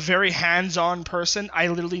things. I'm a very hands-on person. I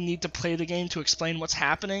literally need to play the game to explain what's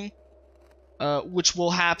happening. Which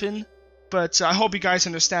will happen, but I hope you guys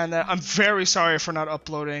understand that. I'm very sorry for not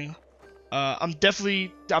uploading. I'm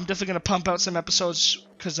definitely gonna pump out some episodes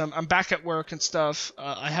because I'm back at work and stuff.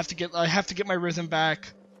 I have to get my rhythm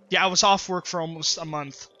back. Yeah, I was off work for almost a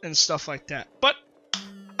month and stuff like that. But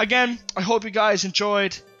again, I hope you guys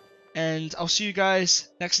enjoyed, and I'll see you guys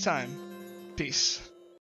next time. Peace.